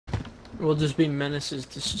We'll just be menaces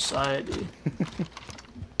to society.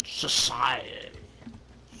 Society.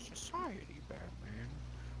 Society,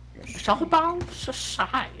 Batman. It's all about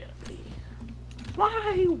society.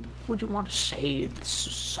 Why would you want to save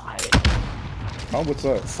society? Oh, what's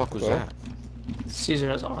up? What the fuck was that? Caesar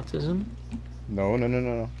has autism.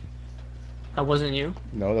 No. That wasn't you?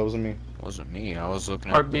 No, that wasn't me. Wasn't me. I was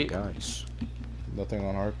looking at Heartbeat. the guys. Nothing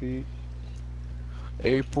on Heartbeat.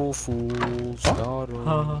 April Fool's daughter.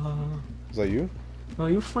 Is that you? Oh,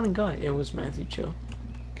 you're a funny guy. It was Matthew Chill.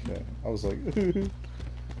 Okay. I was like,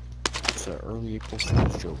 It's an early April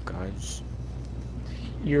Fool's joke, guys.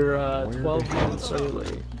 You're 12 the months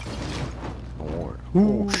early. Or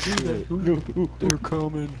Ooh, shit. They're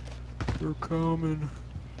coming. They're coming.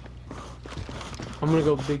 I'm gonna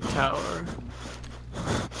go Big Tower.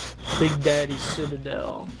 Big Daddy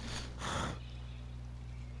Citadel.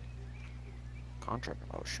 Contract.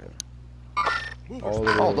 Oh shit. all the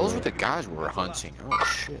way Oh, those over. were the guys we were hunting. Oh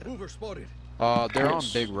shit. Mover spotted. They're on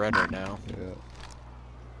Yes. Big Red right now. Yeah.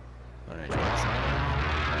 Alright.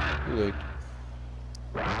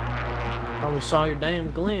 Oh, we saw your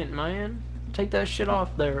damn glint, man. Take that shit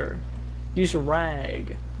off there. Use a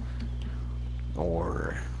rag.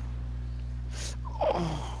 Or.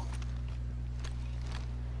 Oh.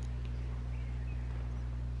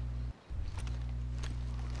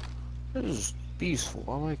 This is peaceful.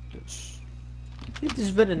 I like this. It is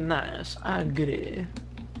very nice. I agree.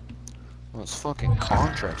 Well, this fucking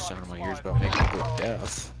contract sound in my ears about making people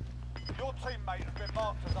deaf. Your teammate has been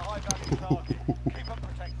marked as a high-value target. Keep them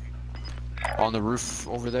protected. On the roof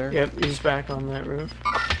over there? Yep, he's back on that roof.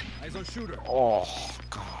 Eyes on shooter. Oh,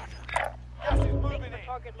 God. Gas is moving in. New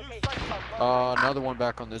safe zone. Another one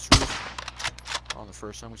back on this roof. On the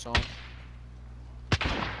first time we saw him.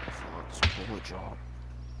 Fuck, it's a bullet job.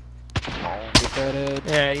 Oh, get that head.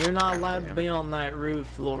 Yeah, you're not allowed to be on that roof,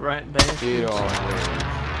 little rat bastard. Get on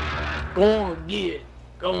there. Go on, get.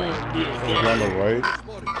 Go on, get. He's on the right.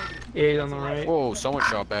 Spotted. Negative. Yeah, he's on the right. Whoa, someone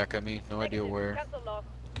shot back at me. No idea where.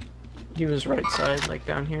 He was right side, like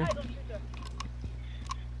down here.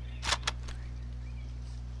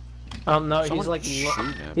 Oh no, Someone he's like shooting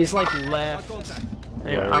at me. he's like left. Contact.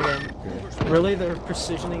 Yeah, I mean, really, they're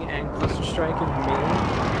precisioning and cluster striking me.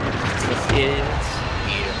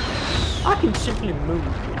 I can simply move,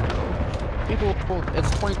 you know. People pull. It's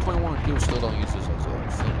 2021. People still don't use this as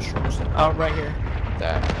a finisher. or something. Oh, right here.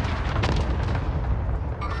 That.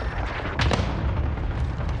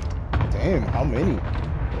 Damn, how many?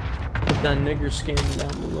 Put that nigger skin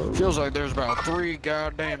down below. Feels like there's about 3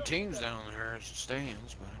 goddamn teams down there as it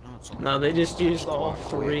stands, but I know it's only. No, they just used all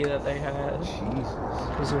 3 that they had. Jesus.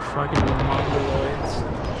 Because they're fucking mongoloids.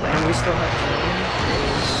 And we still have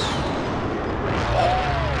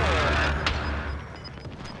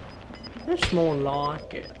 10. It's more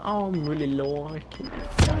like it. I'm really like it.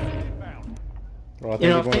 Well, I think You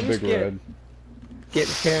know, they're going things Big Red. Get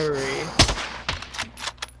hairy.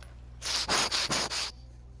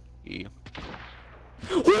 Yeah.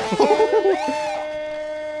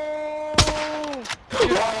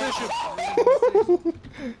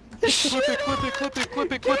 Clip it, clip it, clip it,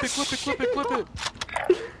 clip it, clip it, clip it, clip it, clip it.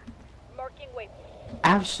 Marking waypoint.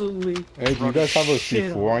 Absolutely. Hey, do you guys have a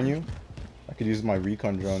Shit C4 on you? I could use my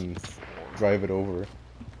recon drone and drive it over.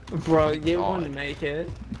 Bro, you God. wouldn't make it.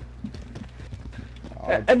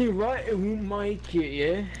 I'll- And you're right, it won't make it,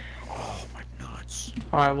 yeah? Oh my nuts.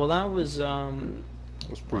 Alright, well that was It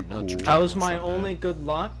was pretty My nuts are cool. that was my Something. only good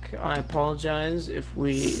luck. I apologize if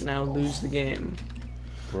we now lose the game.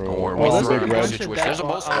 Bro, Don't worry, Well, we'll there's throw a it in a bunch of situation. that There's a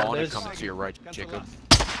most bo- wanted there's- coming to your right, Jacob.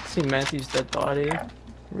 See Matthew's dead body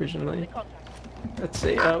originally. Let's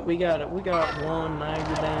see, we got one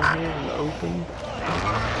Niagara down here in the open.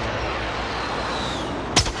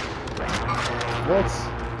 What?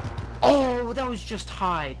 Oh, that was just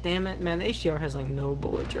high. Damn it, man. The HDR has like no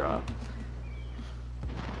bullet drop.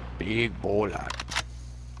 Big bullet.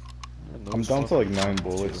 I'm down to like 9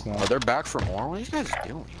 bullets now. Oh, they're back for more? What are you guys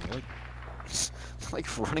doing? You're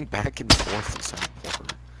like running back and forth in center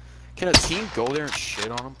court. Can a team go there and shit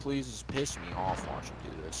on them, please? It's pissing me off watching do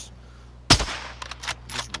this.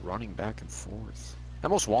 Just running back and forth. That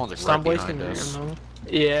most Wallen's like Stop right wasting behind your us. ammo.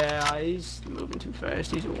 Yeah, he's moving too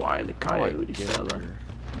fast. He's a wily coyote Get fella. there.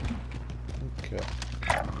 Okay.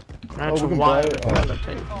 That's we a can wily buy it. fella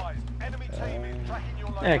too. Guys, enemy team is tracking your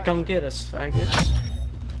location. Yeah, come get us, faggots.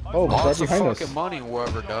 Oh, Lots right of behind us. fucking money,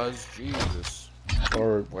 whoever does. Jesus.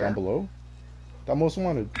 Or Where? down below? That most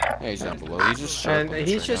wanted. Yeah, he's down below. He's just And circling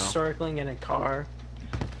he's us just right circling in a car.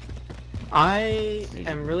 I He's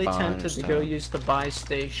am really buying tempted his to go time. use the buy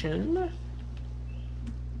station.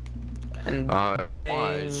 And now.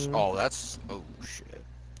 Wise. Bang. Oh, that's... Oh, shit.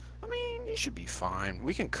 I'm mean, you should be fine.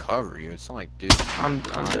 We can cover you. It's not like, dude. I'm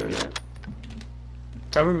doing it.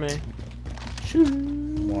 Cover me. Shoot.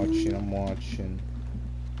 I'm watching.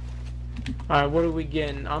 Alright, what are we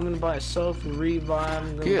getting? I'm gonna buy a self-revive,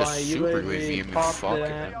 I'm gonna Get a buy a super UAV, UAV, pop fuck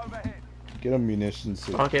that. Overhead. Get a munitions.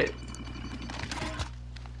 Okay.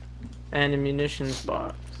 And a munitions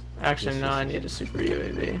box. Actually, Yes, no, yes, I yes. need a super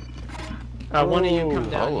UAV. One of you come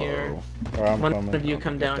down here. Or I'm One coming. of you I'll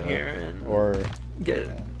come get down that. here and Or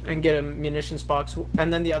get a munitions box,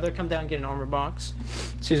 and then the other come down and get an armor box.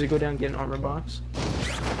 Caesar, go down and get an armor box.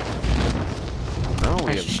 No,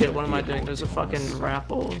 we Actually, have shit, what am I idea doing? There's a fucking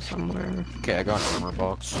raffle somewhere. Okay, I got an armor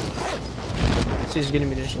box. Caesar's getting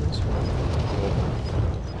munitions.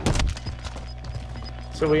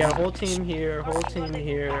 So we got a whole team here, and a whole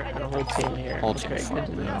team here. Whole team Okay, good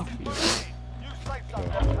to fine. know. New safe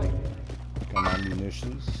zone located. got my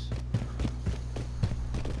munitions.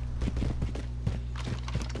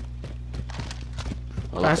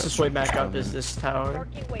 I like Fastest that way back circus up is coming. this tower.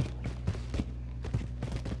 Marking waypoint.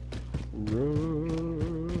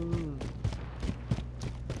 Run.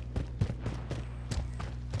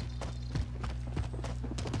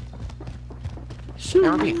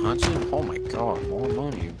 Army hunting? Oh my god, more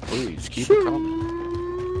money, please, keep it coming.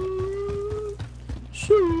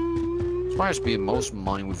 This might just be the most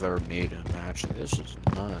money we've ever made in a match. This is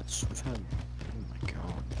nuts. We've had, oh my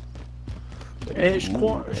god. It's Ooh,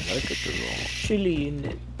 quite I like it though. chilly in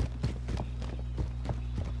it.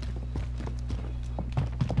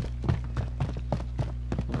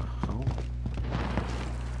 Oh.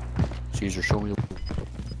 Caesar, show me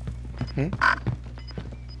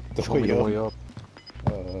The show me the way up.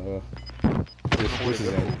 up.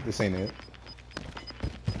 This ain't it.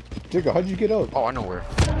 Jigga, how'd you get up? Oh, I know where.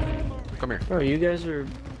 Come here. Bro, you guys are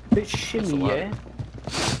a bit shimmy, ladder. yeah?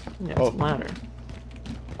 Yeah, Oh. it's a ladder.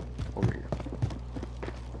 Over here.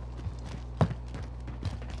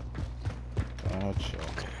 Gotcha.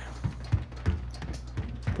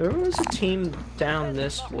 There was a team down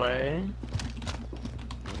this way.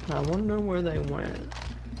 I wonder where they went.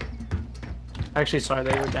 Actually, sorry,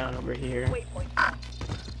 they were down over here. Waypoint.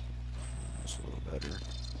 That's a little better.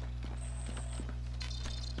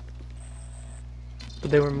 But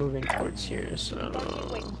they were moving towards here,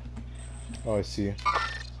 so... Oh, I see.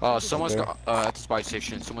 Someone's there. got, at the spy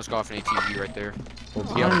station, someone's got off an ATV right there.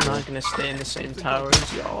 I'm not gonna stay in the same tower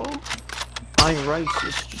as y'all. I'm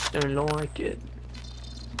racist, just don't like it.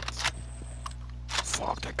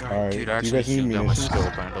 Fuck, that guy, Alright, dude, do I you actually guys need zoomed out my munitions?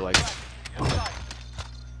 scope and like,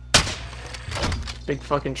 Big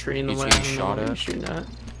fucking tree in the He's way, I getting don't know shot what at. you're shooting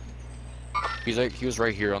at. he was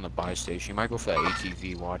right here on the buy station. You might go for that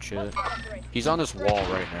ATV, watch it. He's on this wall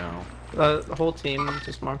right now. The whole team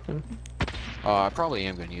just marked him. I probably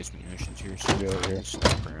am gonna use munitions here, so Yeah, here. I'll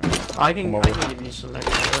stop around. I can Come over. give you some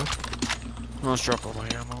extra. Let's drop all my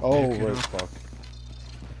ammo. Oh, pick it right, up. fuck.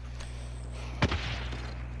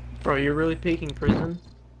 Bro, you're really peeking prison?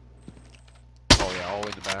 Oh yeah, all the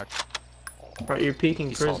way in the back. Bro, you're peeking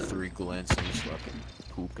He saw prison. 3 glints and he's fucking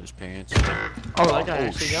pooped his pants. Oh, that guy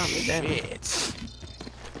actually got me, damn it. shit.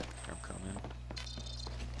 I'm coming.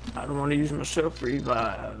 I don't want to use my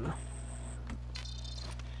self-revive.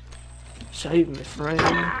 Save me, friend.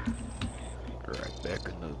 Right back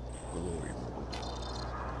in the glory mode.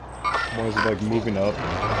 Boys are like moving up.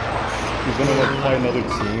 He's gonna like fight another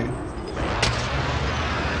team.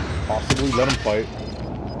 Possibly let him fight.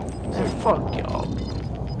 Man, fuck y'all.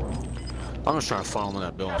 I'm just trying to funnel him in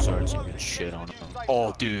that building so I can get shit on him.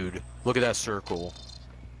 Oh, dude. Look at that circle.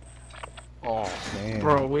 Oh, Man.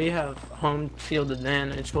 Bro, we have home field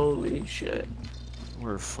advantage. Holy shit.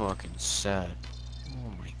 we're fucking set.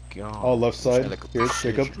 Oh my god. Oh, left Wish I had, side. like, a Here,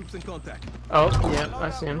 precision. Jacob. Oh, yeah, I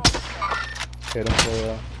see him. Hit him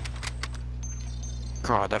for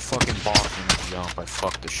God, that fucking box didn't jump. I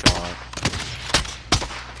fucked the shot.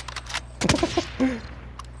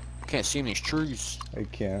 Can't see him in these trees. I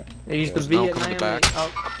can't. They used the There's no Vietnam. coming back.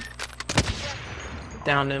 Oh.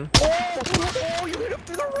 Downed him. Oh, you hit him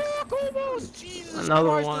through the rock almost! Jesus Another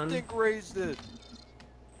Christ, one. the thing grazed it.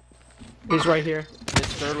 He's right here. His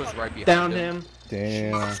third was right behind Downed him.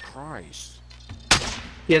 Damn. Jesus Christ.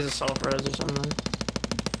 He has a self-res or something.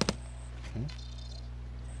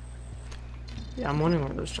 Yeah, I'm wondering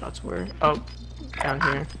where those shots were. Oh, down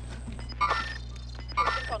here.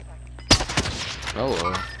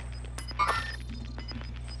 Hello.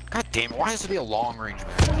 God damn it, why has it be a long range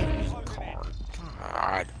match? I can't use a car.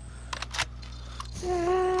 God.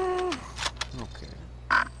 Okay.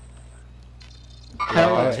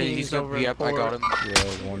 Hell, Yeah, team's he's over gonna, at yep, I got port. him.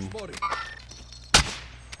 Yeah, one.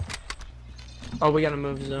 Oh, we gotta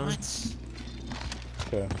move zone. What?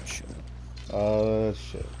 Okay. Shit.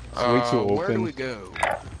 Shit. It's way too open. Where do we go?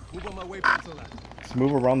 Let's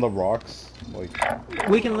move around the rocks. Like,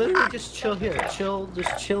 We can literally just chill here.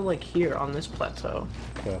 Just chill like here on this plateau.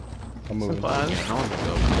 okay. I'm moving. Simple Yeah, as. no one can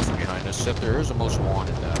go behind us. Except there is a most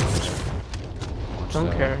wanted that.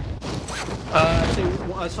 Don't care.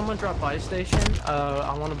 Someone drop buy station.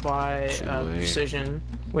 I want to buy precision.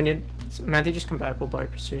 We need Matthew. Just come back. We'll buy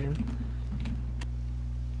precision.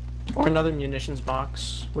 Or another munitions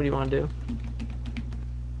box. What do you want to do?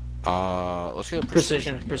 Let's get a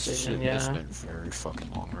precision. Precision, This yeah. has been very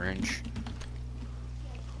fucking long range.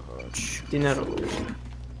 Dinero.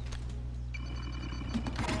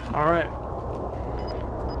 Alright.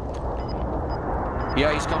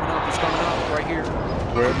 Yeah, he's coming up. He's coming up right here.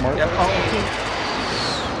 Where, Mark? Yep. Oh,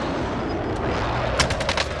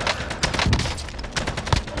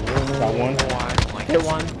 Got one. Oh, I don't like hit this.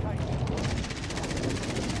 one.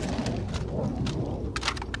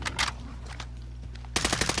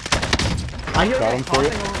 I hear Got that him for you.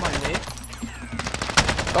 coughing over my knee.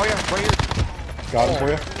 Oh yeah, right here. Got him for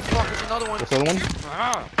you. Fuck, there's another one. What's the other one?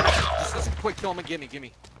 Just quick kill him and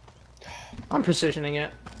gimme. I'm precisioning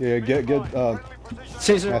it. Yeah, get,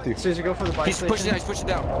 Caesar, Matthew. Caesar, go for the buy He's pushing station. down, he's pushing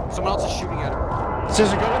down. Someone else is shooting at him.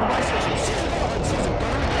 Caesar, go to the buy station. Caesar,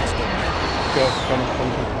 go, come.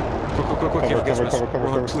 Quick,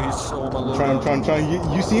 Cover. please. Oh my lord. I'm trying.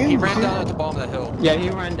 You see him? He You ran see down him? at the bottom of that hill. Yeah, he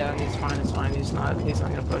ran down. He's fine. It's fine. He's not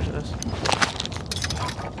gonna push us.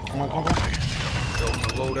 Come on.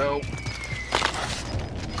 Load out.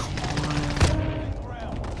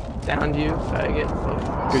 Downed you, faggot.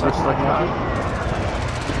 Good, Sucks you're like fine, that.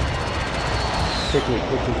 Quickly.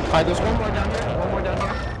 Alright, there's one more down here. One more down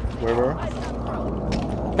here. Where?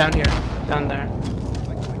 Down here. Down there.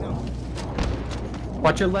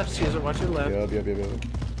 Watch your left, Caesar. Watch your left. Yep.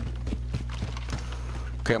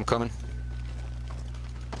 Okay, I'm coming.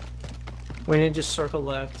 We need to just circle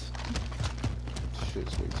left.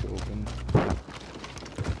 Shit's way too open.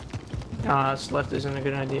 This left isn't a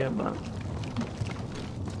good idea, but...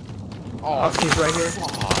 Oh, he's right here.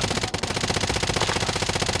 fuck.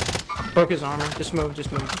 Broke his armor. Just move.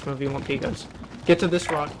 He won't peek us. Get to this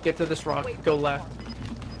rock. Go left.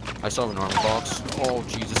 I still have an armor box. Oh,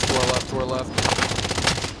 Jesus. To our left.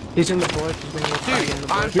 He's in the bush. He's been in the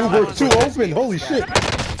bush. Dude, we're too open. Holy shit.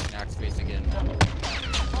 Activate again.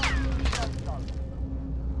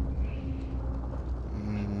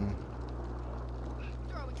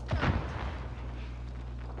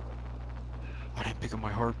 I didn't pick up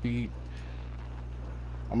my heartbeat.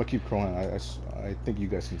 I'm gonna keep crawling. I think you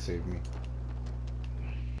guys can save me.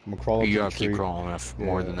 I'm gonna crawl up You to the gotta tree. keep crawling if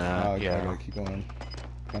more than that. I Yeah. gotta keep going.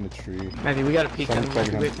 On the tree. Matthew, we gotta peek them. Someone's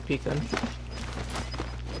We probably have to peek them.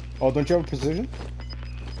 Oh, don't you have a precision?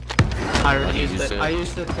 I already used used it. it. I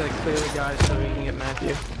used it to clear the guys so we can get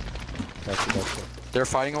Matthew. Gotcha. They're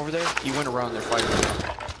fighting over there? He went around, they're fighting.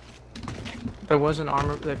 There was an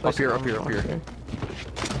armor. They placed here, an up here, armor up here.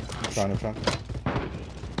 box I'm trying.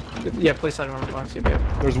 Yeah, place that armor box. Yep.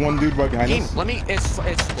 There's one dude right behind Game, us. let me, it's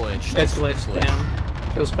glitched. It's glitched. Damn.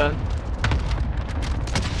 Feels bad.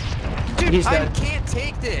 Dude, He's I dead. can't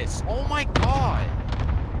take this. Oh my god.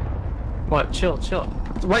 What? Chill.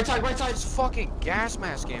 Right side. This fucking gas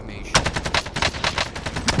mask animation.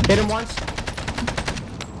 Hit him once.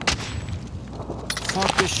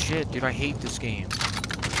 Fuck this shit, dude. I hate this game.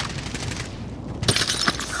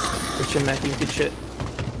 Good shit, Matthew. Good shit.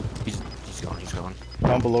 He's gone.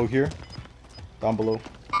 Down below here. Down below.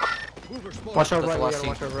 Watch our That's right. the We last gotta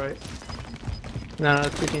watch team. our right. No,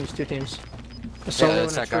 two teams. A Yeah, solo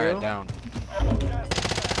that's and a that guy trio. down. Safe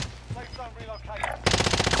zone relocated.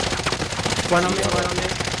 Right on me.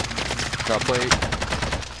 Got plate.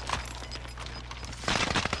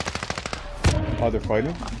 Oh, they're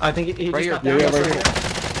fighting? I think he Right just here. got down. Yeah, right here.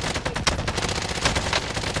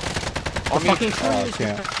 The On me. fucking Oh, I trees.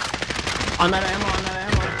 can't. I'm out of ammo.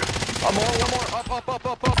 One more. Up.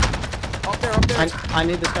 Up there. I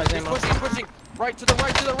need this guy's He's ammo. pushing. Right to the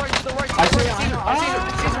right. I see him. I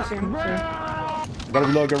see him. Gotta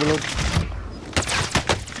reload.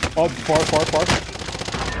 Oh, far.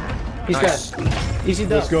 He's Nice. dead. Easy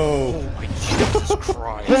dub. Let's go. Oh my Jesus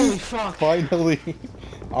Christ. Holy fuck. Finally.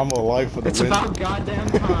 I'm alive for the It's win. about goddamn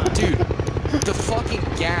time. Dude, the fucking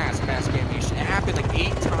gas mask animation, it happened like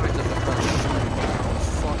 8 times as the first shooting.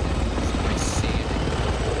 Fucking insanity.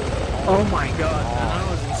 Oh my god, man, that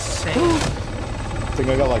was insane. I think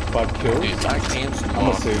I got like 5 kills. Dude, that game's I'm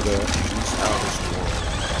gonna save that.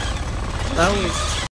 That was